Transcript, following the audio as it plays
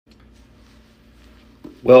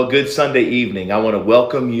Well, good Sunday evening. I want to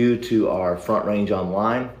welcome you to our Front Range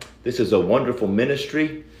Online. This is a wonderful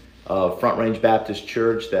ministry of Front Range Baptist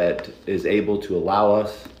Church that is able to allow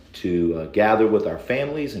us to gather with our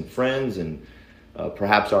families and friends and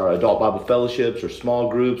perhaps our adult Bible fellowships or small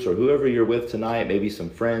groups or whoever you're with tonight, maybe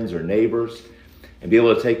some friends or neighbors, and be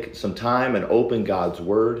able to take some time and open God's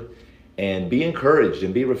Word and be encouraged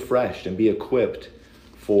and be refreshed and be equipped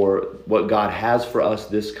for what God has for us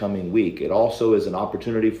this coming week. It also is an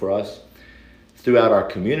opportunity for us throughout our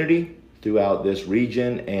community, throughout this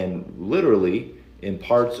region, and literally in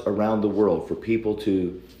parts around the world for people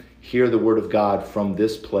to hear the Word of God from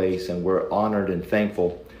this place. And we're honored and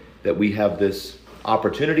thankful that we have this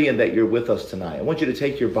opportunity and that you're with us tonight. I want you to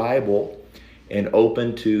take your Bible and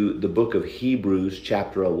open to the book of Hebrews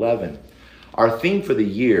chapter 11. Our theme for the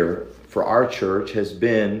year for our church has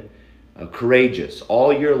been courageous.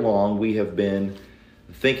 All year long, we have been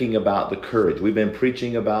thinking about the courage. We've been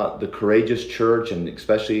preaching about the courageous church, and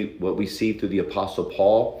especially what we see through the Apostle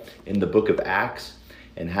Paul in the book of Acts,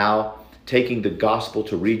 and how taking the gospel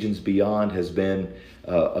to regions beyond has been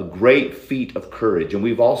a great feat of courage. And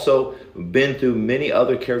we've also been through many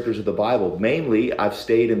other characters of the Bible. Mainly, I've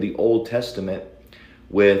stayed in the Old Testament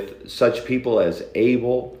with such people as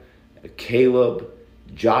Abel, Caleb,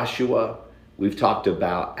 Joshua. We've talked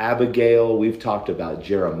about Abigail. We've talked about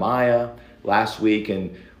Jeremiah last week.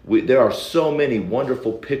 And there are so many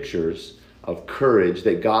wonderful pictures of courage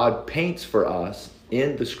that God paints for us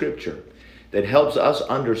in the Scripture that helps us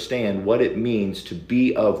understand what it means to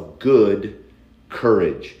be of good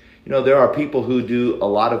courage. You know, there are people who do a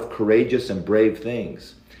lot of courageous and brave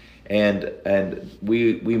things. And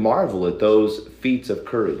we marvel at those feats of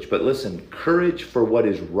courage. But listen, courage for what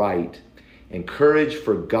is right and courage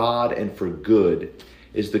for God and for good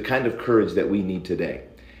is the kind of courage that we need today.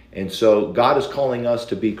 And so God is calling us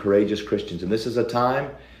to be courageous Christians. And this is a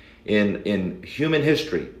time in human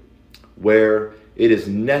history where it is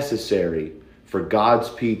necessary for God's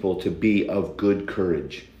people to be of good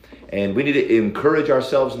courage. And we need to encourage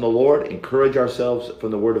ourselves in the Lord, encourage ourselves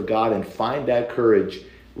from the Word of God, and find that courage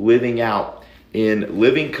living out in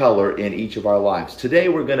living color in each of our lives. Today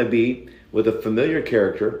we're going to be with a familiar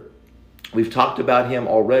character. We've talked about him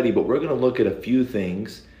already, but we're going to look at a few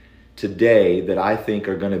things today that I think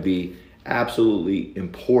are going to be absolutely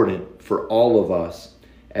important for all of us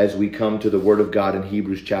as we come to the Word of God in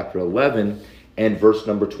Hebrews chapter 11 and verse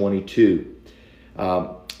number 22.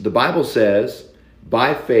 The Bible says,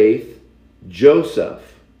 by faith,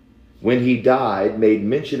 Joseph, when he died, made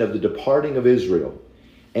mention of the departing of Israel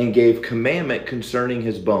and gave commandment concerning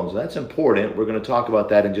his bones. That's important. We're going to talk about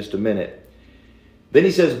that in just a minute. Then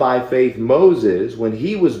he says, by faith, Moses, when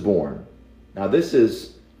he was born. Now, this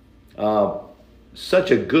is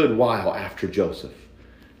such a good while after Joseph.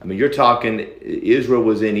 I mean, you're talking Israel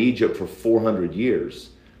was in Egypt for 400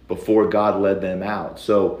 years before God led them out.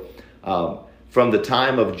 So from the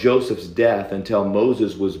time of Joseph's death until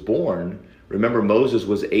Moses was born, remember Moses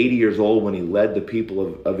was 80 years old when he led the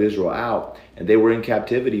people of Israel out, and they were in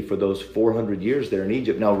captivity for those 400 years there in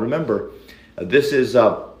Egypt. Now, remember, this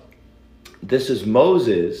is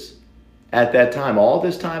Moses at that time. All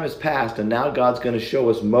this time has passed, and now God's going to show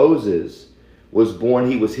us Moses was born.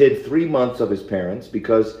 He was hid 3 months of his parents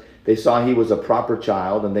because they saw he was a proper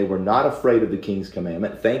child, and they were not afraid of the king's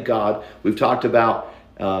commandment. Thank God. We've talked about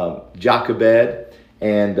Jochebed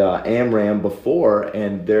and Amram before,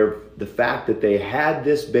 and the fact that they had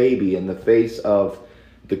this baby in the face of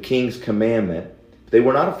the king's commandment. They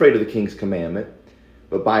were not afraid of the king's commandment.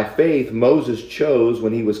 But by faith, Moses chose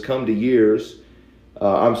when he was come to years,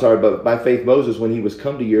 but by faith, Moses, when he was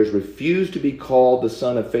come to years, refused to be called the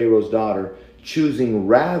son of Pharaoh's daughter, choosing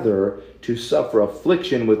rather to suffer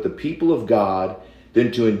affliction with the people of God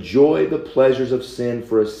than to enjoy the pleasures of sin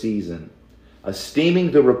for a season,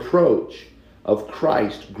 esteeming the reproach of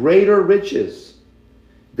Christ greater riches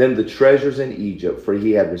than the treasures in Egypt, for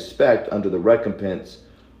he had respect unto the recompense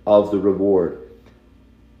of the reward.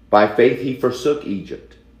 By faith he forsook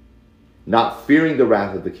Egypt, not fearing the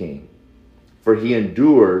wrath of the king, for he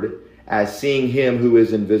endured as seeing him who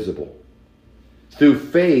is invisible. Through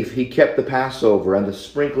faith he kept the Passover and the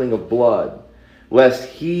sprinkling of blood, lest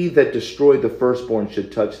he that destroyed the firstborn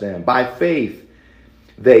should touch them. By faith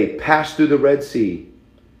they passed through the Red Sea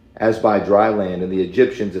as by dry land, and the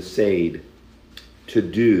Egyptians essayed to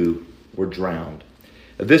do were drowned.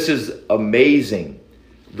 This is amazing.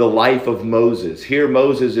 The life of Moses. Here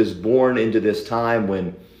Moses is born into this time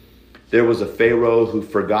when there was a Pharaoh who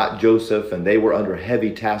forgot Joseph and they were under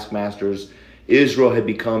heavy taskmasters. Israel had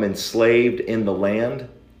become enslaved in the land.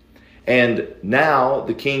 And now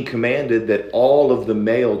the king commanded that all of the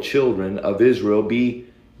male children of Israel be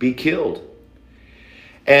be killed.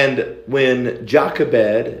 And when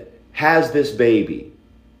Jochebed has this baby,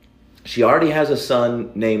 she already has a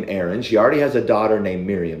son named Aaron. She already has a daughter named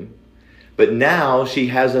Miriam. But now she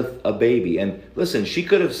has a baby. And listen, she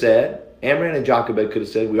could have said, Amram and Jochebed could have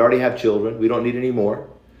said, we already have children. We don't need any more.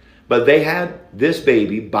 But they had this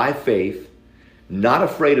baby by faith, not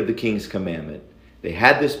afraid of the king's commandment. They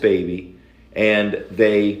had this baby and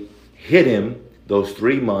they hid him those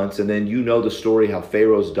 3 months. And then you know the story how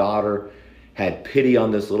Pharaoh's daughter had pity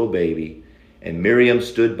on this little baby. And Miriam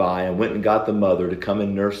stood by and went and got the mother to come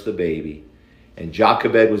and nurse the baby. And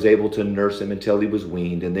Jochebed was able to nurse him until he was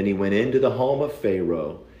weaned. And then he went into the home of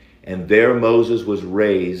Pharaoh. And there Moses was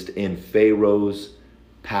raised in Pharaoh's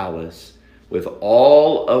palace with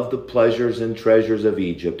all of the pleasures and treasures of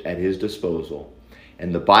Egypt at his disposal.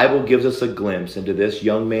 And the Bible gives us a glimpse into this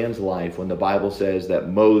young man's life when the Bible says that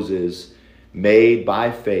Moses made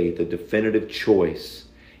by faith a definitive choice,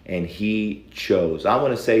 and he chose. I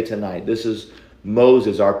want to say tonight, this is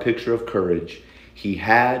Moses, our picture of courage. He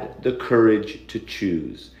had the courage to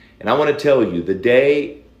choose. And I want to tell you, the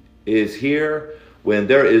day is here when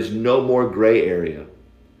there is no more gray area.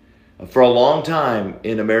 For a long time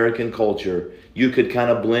in American culture, you could kind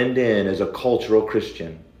of blend in as a cultural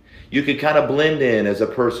Christian. You could kind of blend in as a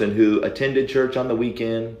person who attended church on the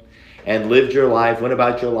weekend and lived your life, went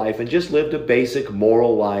about your life, and just lived a basic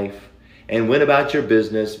moral life and went about your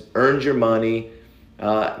business, earned your money,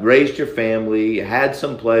 raised your family, had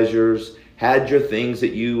some pleasures, had your things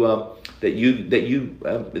that you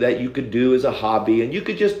could do as a hobby, and you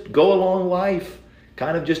could just go along life,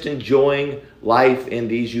 kind of just enjoying life in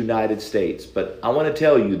these United States. But I want to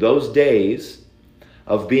tell you, those days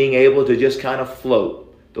of being able to just kind of float,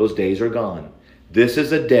 those days are gone. This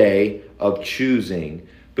is a day of choosing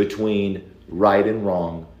between right and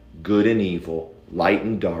wrong, good and evil, light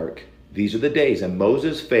and dark. These are the days, and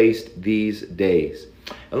Moses faced these days.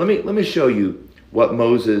 And let me show you what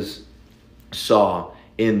Moses saw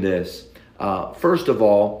in this. First of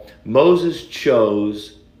all, Moses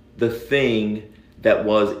chose the thing that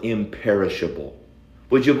was imperishable.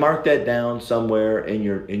 Would you mark that down somewhere in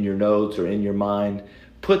your notes or in your mind?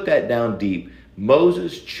 Put that down deep.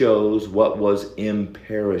 Moses chose what was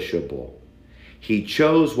imperishable. He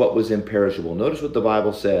chose what was imperishable. Notice what the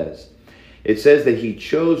Bible says. It says that he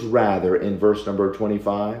chose rather, in verse number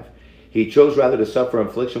 25, he chose rather to suffer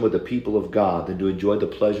affliction with the people of God than to enjoy the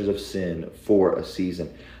pleasures of sin for a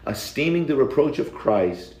season, esteeming the reproach of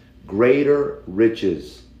Christ greater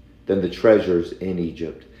riches than the treasures in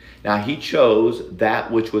Egypt. Now he chose that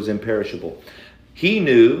which was imperishable. He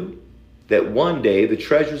knew that one day the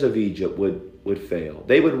treasures of Egypt would fail.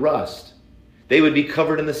 They would rust. They would be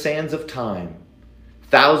covered in the sands of time.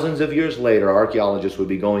 Thousands of years later, archaeologists would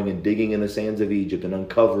be going and digging in the sands of Egypt and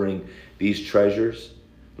uncovering these treasures.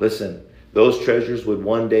 Listen, those treasures would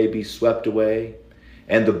one day be swept away,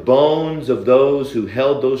 and the bones of those who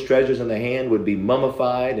held those treasures in the hand would be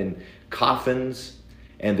mummified in coffins,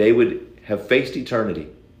 and they would have faced eternity.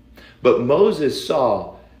 But Moses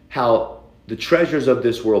saw how the treasures of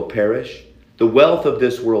this world perish, the wealth of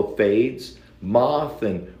this world fades, moth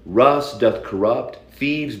and rust doth corrupt,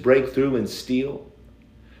 thieves break through and steal.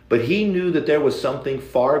 But he knew that there was something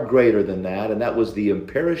far greater than that, and that was the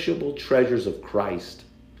imperishable treasures of Christ.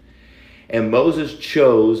 And Moses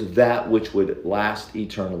chose that which would last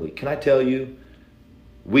eternally. Can I tell you,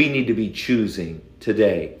 we need to be choosing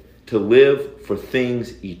today to live for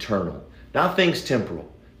things eternal, not things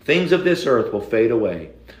temporal. Things of this earth will fade away.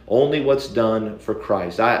 Only what's done for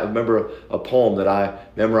Christ. I remember a poem that I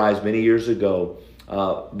memorized many years ago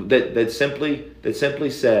that simply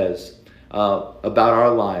says about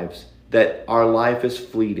our lives that our life is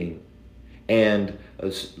fleeting and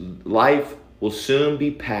life will soon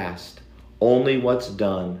be past. Only what's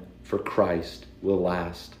done for Christ will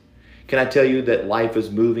last. Can I tell you that life is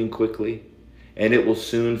moving quickly and it will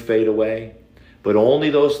soon fade away? But only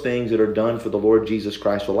those things that are done for the Lord Jesus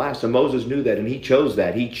Christ will last. And Moses knew that, and he chose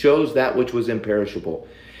that. He chose that which was imperishable.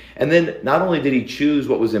 And then not only did he choose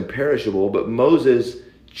what was imperishable, but Moses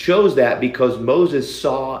chose that because Moses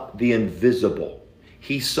saw the invisible.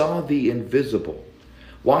 He saw the invisible.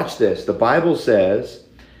 Watch this. The Bible says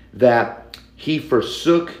that he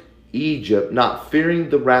forsook Egypt, not fearing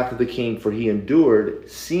the wrath of the king, for he endured,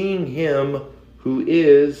 seeing him who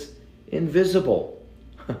is invisible.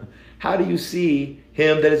 How do you see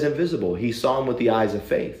him that is invisible? He saw him with the eyes of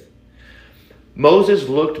faith. Moses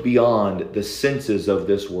looked beyond the senses of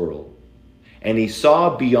this world, and he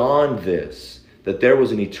saw beyond this that there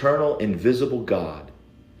was an eternal, invisible God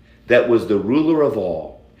that was the ruler of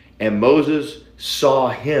all. And Moses saw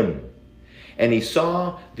him. and he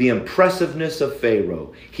saw the impressiveness of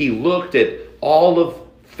Pharaoh. He looked at all of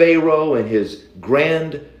Pharaoh and his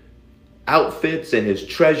grand outfits and his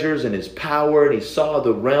treasures and his power, and he saw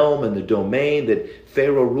the realm and the domain that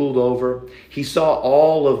Pharaoh ruled over. He saw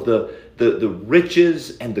all of the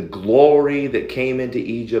riches and the glory that came into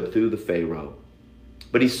Egypt through the Pharaoh.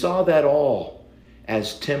 But he saw that all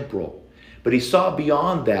as temporal. But he saw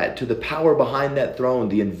beyond that to the power behind that throne,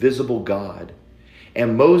 the invisible God.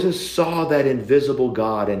 And Moses saw that invisible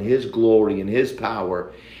God and his glory and his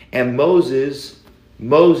power. And Moses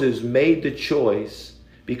made the choice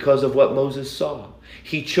because of what Moses saw.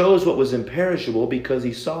 He chose what was imperishable because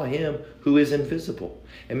he saw him who is invisible.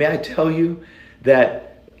 And may I tell you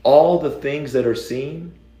that all the things that are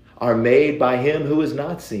seen are made by him who is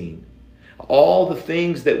not seen. All the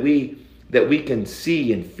things that we can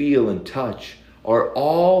see and feel and touch are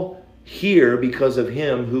all here because of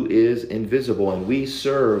him who is invisible. And we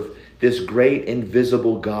serve this great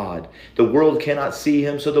invisible God. The world cannot see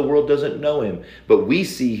him, so the world doesn't know him. But we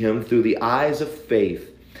see him through the eyes of faith.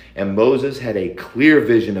 And Moses had a clear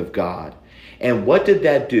vision of God. And what did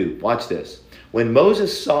that do? Watch this. When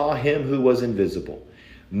Moses saw him who was invisible,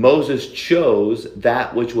 Moses chose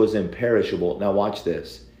that which was imperishable. Now watch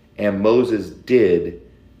this. And Moses did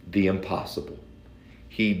the impossible.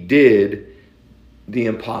 He did the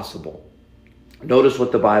impossible. Notice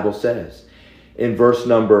what the Bible says. In verse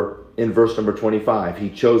number 25, he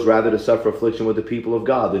chose rather to suffer affliction with the people of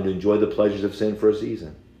God than to enjoy the pleasures of sin for a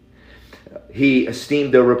season. He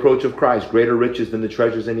esteemed the reproach of Christ greater riches than the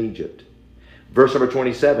treasures in Egypt. Verse number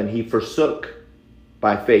 27, he forsook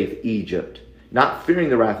by faith Egypt, not fearing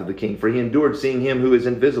the wrath of the king, for he endured seeing him who is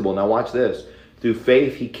invisible. Now watch this. Through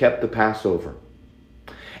faith he kept the Passover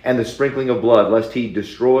and the sprinkling of blood, lest he that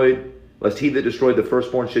destroyed the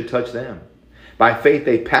firstborn should touch them. By faith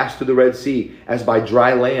they passed through the Red Sea as by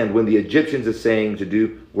dry land, when the Egyptians assaying to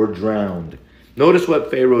do were drowned. Notice what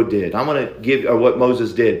Pharaoh did. I'm going to give, or what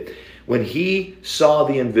Moses did. When he saw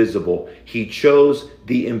the invisible, he chose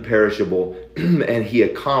the imperishable, and he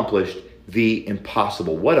accomplished the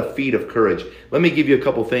impossible. What a feat of courage. Let me give you a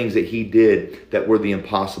couple things that he did that were the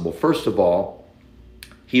impossible. First of all,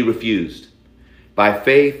 he refused. By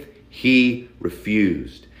faith, he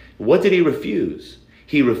refused. What did he refuse?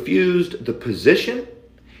 He refused the position,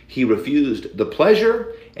 he refused the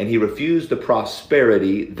pleasure, and he refused the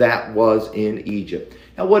prosperity that was in Egypt.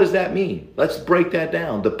 Now, what does that mean? Let's break that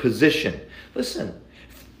down. The position. Listen,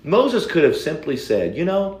 Moses could have simply said,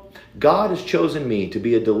 God has chosen me to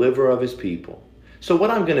be a deliverer of his people. So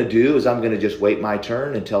what I'm going to do is I'm going to just wait my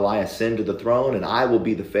turn until I ascend to the throne, and I will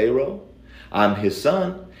be the Pharaoh. I'm his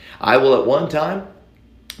son. I will at one time,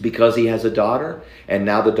 because he has a daughter, and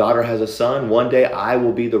now the daughter has a son, one day I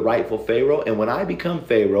will be the rightful Pharaoh. And when I become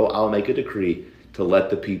Pharaoh, I'll make a decree to let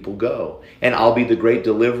the people go. And I'll be the great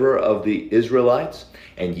deliverer of the Israelites.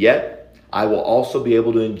 And yet, I will also be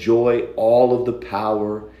able to enjoy all of the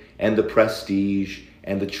power and the prestige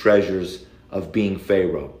and the treasures of being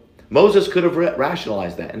Pharaoh. Moses could have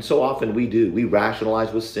rationalized that. And so often we do. We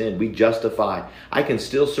rationalize with sin. We justify. I can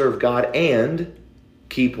still serve God and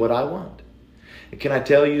keep what I want. And can I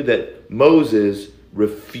tell you that Moses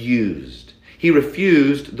refused? He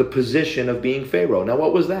refused the position of being Pharaoh. Now,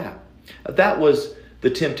 what was that? That was the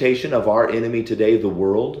temptation of our enemy today, the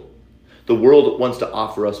world. The world wants to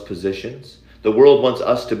offer us positions. The world wants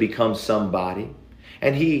us to become somebody.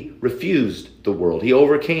 And he refused the world. He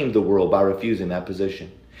overcame the world by refusing that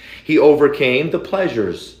position. He overcame the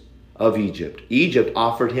pleasures of Egypt. Egypt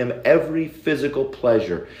offered him every physical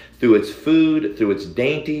pleasure through its food, through its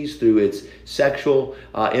dainties, through its sexual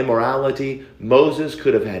immorality. Moses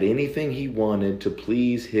could have had anything he wanted to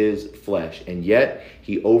please his flesh, and yet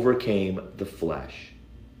he overcame the flesh.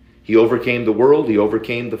 He overcame the world, he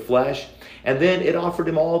overcame the flesh, and then it offered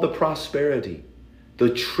him all the prosperity,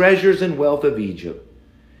 the treasures and wealth of Egypt.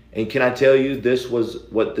 And can I tell you, this was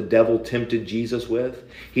what the devil tempted Jesus with?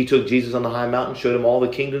 He took Jesus on the high mountain, showed him all the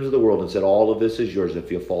kingdoms of the world, and said, all of this is yours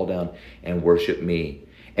if you'll fall down and worship me.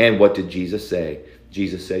 And what did Jesus say?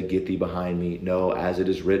 Jesus said, get thee behind me. No, as it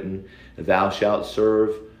is written, thou shalt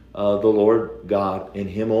serve the Lord God, and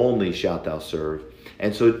him only shalt thou serve.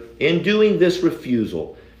 And so in doing this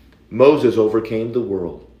refusal, Moses overcame the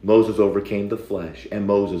world. Moses overcame the flesh, and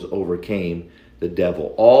Moses overcame the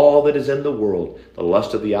devil. All that is in the world, the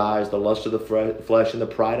lust of the eyes, the lust of the flesh, and the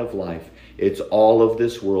pride of life, it's all of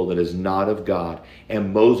this world that is not of God.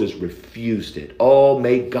 And Moses refused it. Oh,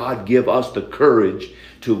 may God give us the courage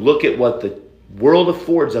to look at what the world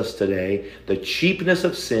affords us today, the cheapness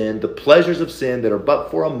of sin, the pleasures of sin that are but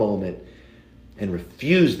for a moment, and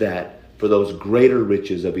refuse that for those greater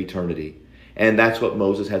riches of eternity. And that's what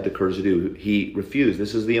Moses had the courage to do. He refused.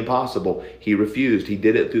 This is the impossible. He refused. He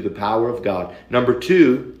did it through the power of God. Number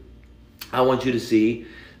two, I want you to see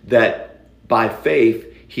that by faith,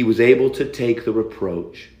 he was able to take the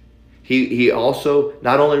reproach. He also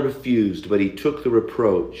not only refused, but he took the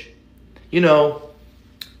reproach. You know,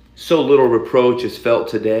 so little reproach is felt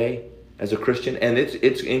today as a Christian, and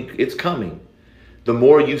it's coming. The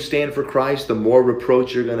more you stand for Christ, the more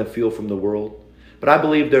reproach you're going to feel from the world. But I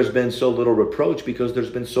believe there's been so little reproach because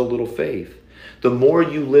there's been so little faith. The more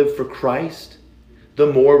you live for Christ,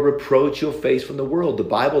 the more reproach you'll face from the world. The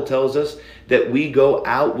Bible tells us that we go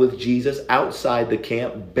out with Jesus outside the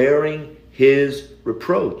camp bearing his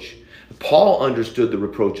reproach. Paul understood the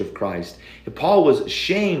reproach of Christ. Paul was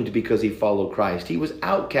shamed because he followed Christ. He was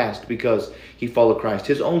outcast because he followed Christ.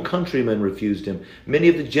 His own countrymen refused him. Many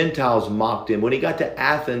of the Gentiles mocked him. When he got to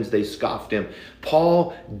Athens, they scoffed him.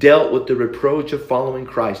 Paul dealt with the reproach of following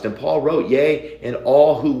Christ. And Paul wrote, "Yea, and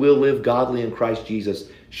all who will live godly in Christ Jesus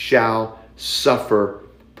shall suffer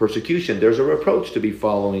persecution." There's a reproach to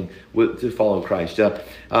follow Christ.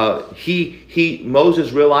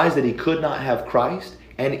 Moses realized that he could not have Christ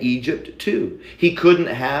and Egypt too. He couldn't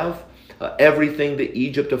have everything that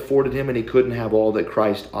Egypt afforded him, and he couldn't have all that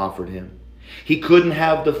Christ offered him. He couldn't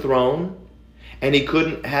have the throne, and he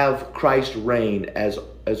couldn't have Christ reign as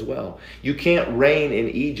well. You can't reign in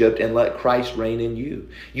Egypt and let Christ reign in you.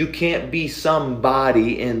 You can't be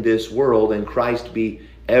somebody in this world and Christ be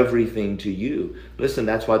everything to you. Listen,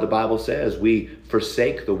 that's why the Bible says we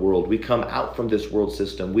forsake the world. We come out from this world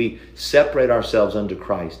system. We separate ourselves unto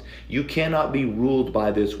Christ. You cannot be ruled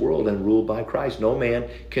by this world and ruled by Christ. No man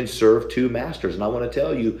can serve two masters. And I want to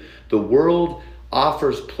tell you, the world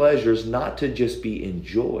offers pleasures not to just be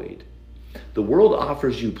enjoyed. The world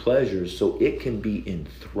offers you pleasures so it can be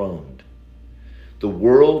enthroned. The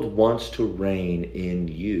world wants to reign in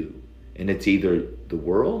you. And it's either the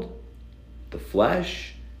world, the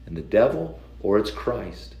flesh, and the devil, or it's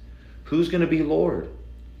Christ. Who's going to be Lord?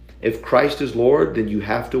 If Christ is Lord, then you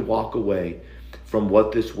have to walk away from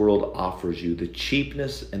what this world offers you, the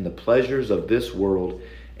cheapness and the pleasures of this world,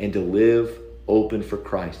 and to live open for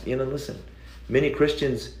Christ. You know, listen, many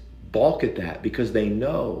Christians balk at that because they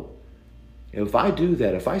know if I do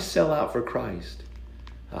that, if I sell out for Christ,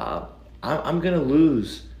 I'm going to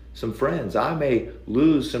lose some friends. I may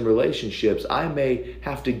lose some relationships. I may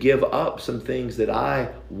have to give up some things that I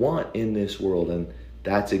want in this world. And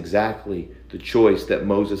that's exactly the choice that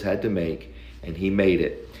Moses had to make, and he made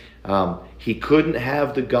it. He couldn't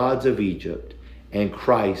have the gods of Egypt and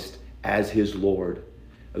Christ as his Lord.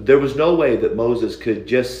 There was no way that Moses could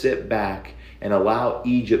just sit back and allow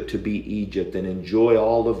Egypt to be Egypt and enjoy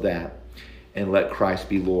all of that and let Christ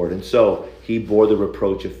be Lord. And so he bore the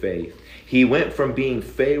reproach of faith. He went from being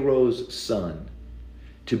Pharaoh's son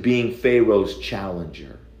to being Pharaoh's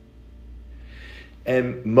challenger.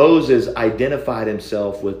 And Moses identified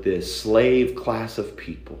himself with this slave class of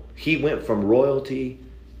people. He went from royalty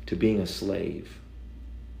to being a slave.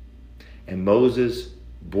 And Moses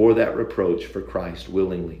bore that reproach for Christ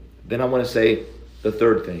willingly. Then I want to say the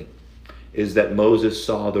third thing is that Moses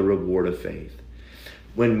saw the reward of faith.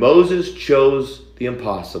 When Moses chose the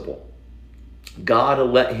impossible, God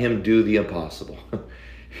let him do the impossible.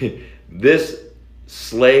 This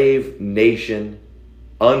slave nation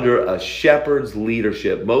under a shepherd's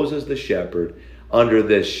leadership, Moses the shepherd, under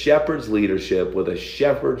this shepherd's leadership with a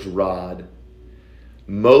shepherd's rod,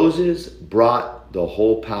 Moses brought the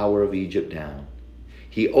whole power of Egypt down.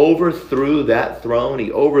 He overthrew that throne.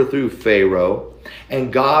 He overthrew Pharaoh,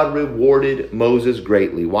 and God rewarded Moses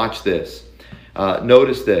greatly. Watch this.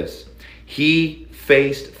 Notice this. He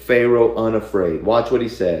faced Pharaoh unafraid. Watch what he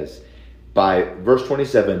says. By verse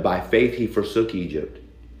 27, by faith he forsook Egypt,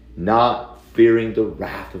 not fearing the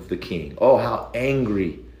wrath of the king. Oh, how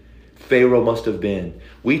angry Pharaoh must have been.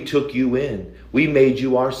 We took you in. We made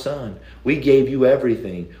you our son. We gave you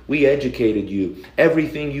everything. We educated you.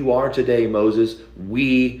 Everything you are today, Moses,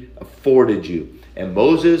 we afforded you. And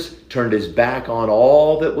Moses turned his back on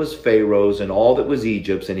all that was Pharaoh's and all that was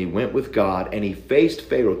Egypt's, and he went with God, and he faced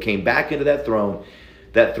Pharaoh, came back into that throne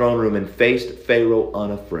room, and faced Pharaoh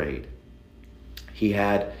unafraid. He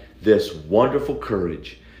had this wonderful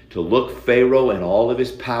courage to look Pharaoh and all of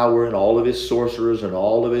his power and all of his sorcerers and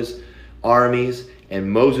all of his armies,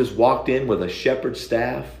 and Moses walked in with a shepherd's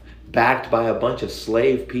staff backed by a bunch of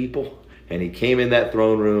slave people, and he came in that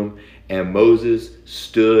throne room, and Moses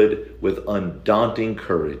stood with undaunting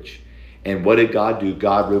courage. And what did God do?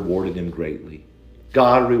 God rewarded him greatly.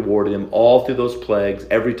 God rewarded him all through those plagues.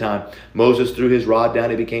 Every time Moses threw his rod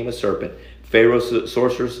down, it became a serpent. Pharaoh's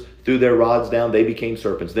sorcerers threw their rods down, they became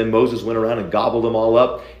serpents. Then Moses went around and gobbled them all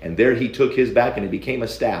up, and there he took his back and it became a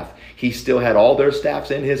staff. He still had all their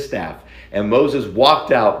staffs in his staff. And Moses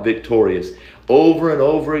walked out victorious. Over and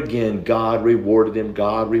over again, God rewarded him,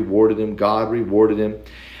 God rewarded him, God rewarded him.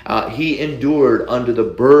 He endured under the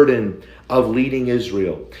burden of leading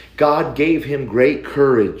Israel. God gave him great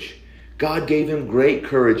courage. God gave him great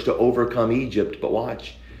courage to overcome Egypt. But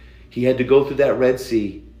watch, he had to go through that Red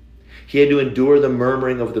Sea. He had to endure the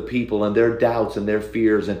murmuring of the people and their doubts and their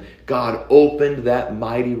fears. And God opened that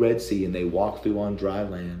mighty Red Sea and they walked through on dry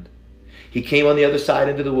land. He came on the other side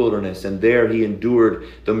into the wilderness, and there he endured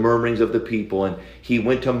the murmurings of the people. And he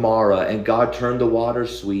went to Marah, and God turned the water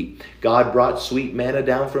sweet. God brought sweet manna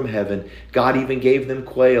down from heaven. God even gave them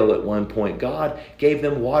quail at one point. God gave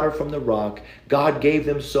them water from the rock. God gave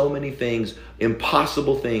them so many things,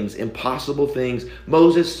 impossible things, impossible things.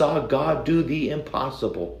 Moses saw God do the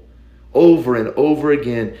impossible. Over and over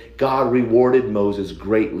again, God rewarded Moses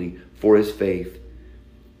greatly for his faith.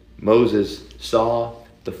 Moses saw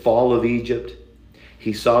the fall of Egypt.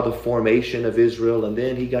 He saw the formation of Israel, and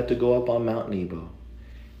then he got to go up on Mount Nebo,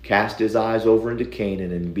 cast his eyes over into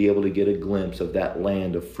Canaan, and be able to get a glimpse of that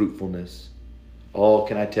land of fruitfulness. Oh,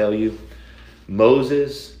 can I tell you,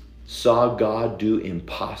 Moses saw God do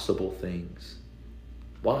impossible things.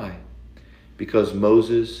 Why? Because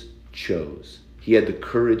Moses chose. He had the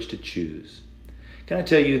courage to choose. Can I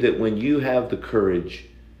tell you that when you have the courage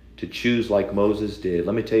to choose like Moses did,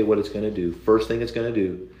 let me tell you what it's going to do. First thing it's going to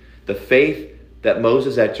do, the faith that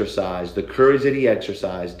Moses exercised, the courage that he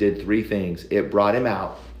exercised, did three things. It brought him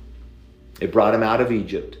out. It brought him out of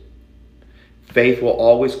Egypt. Faith will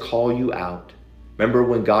always call you out. Remember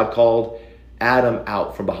when God called Adam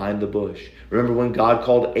out from behind the bush? Remember when God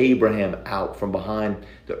called Abraham out from behind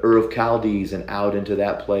the Ur of Chaldees and out into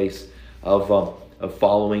that place of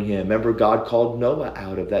following him? Remember God called Noah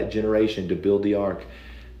out of that generation to build the ark.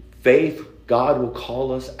 Faith, God will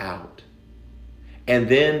call us out. And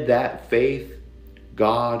then that faith,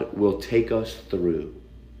 God will take us through.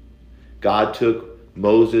 God took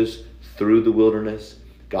Moses through the wilderness.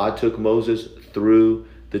 God took Moses through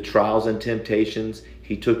the trials and temptations.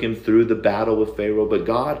 He took him through the battle with Pharaoh. But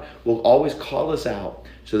God will always call us out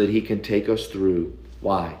so that he can take us through.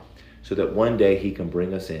 Why? So that one day he can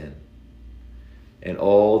bring us in. And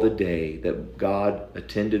all the day that God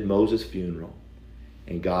attended Moses' funeral,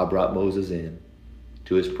 and God brought Moses in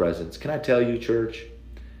to his presence. Can I tell you, church?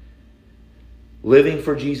 Living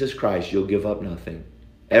for Jesus Christ, you'll give up nothing.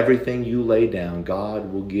 Everything you lay down,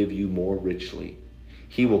 God will give you more richly.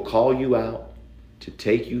 He will call you out to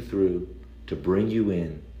take you through, to bring you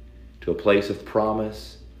in to a place of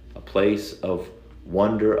promise, a place of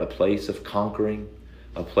wonder, a place of conquering,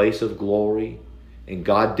 a place of glory. And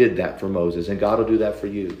God did that for Moses, and God will do that for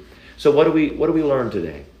you. So what do we learn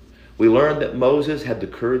today? We learned that Moses had the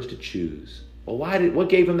courage to choose. Well, what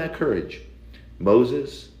gave him that courage?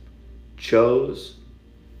 Moses chose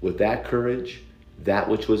with that courage that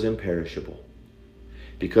which was imperishable,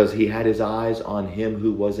 because he had his eyes on him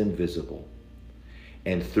who was invisible.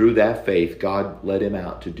 And through that faith, God led him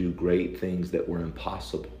out to do great things that were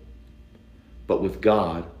impossible. But with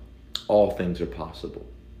God, all things are possible.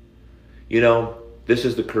 You know, this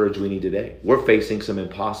is the courage we need today. We're facing some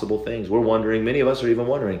impossible things. We're wondering, many of us are even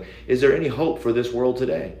wondering, is there any hope for this world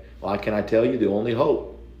today? Well, can I tell you, the only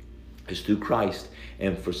hope is through Christ.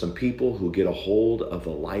 And for some people who get a hold of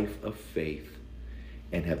a life of faith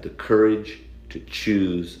and have the courage to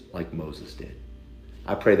choose like Moses did.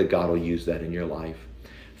 I pray that God will use that in your life.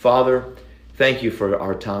 Father, thank you for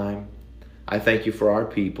our time. I thank you for our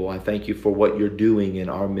people. I thank you for what you're doing in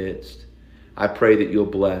our midst. I pray that you'll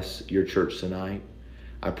bless your church tonight.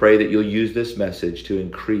 I pray that you'll use this message to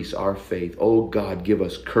increase our faith. Oh God, give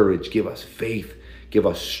us courage, give us faith, give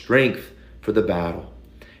us strength for the battle.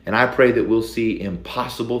 And I pray that we'll see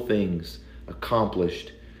impossible things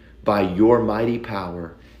accomplished by your mighty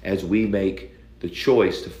power as we make the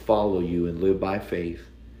choice to follow you and live by faith.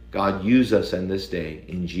 God, use us in this day.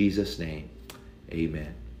 In Jesus' name,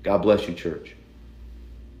 amen. God bless you, church.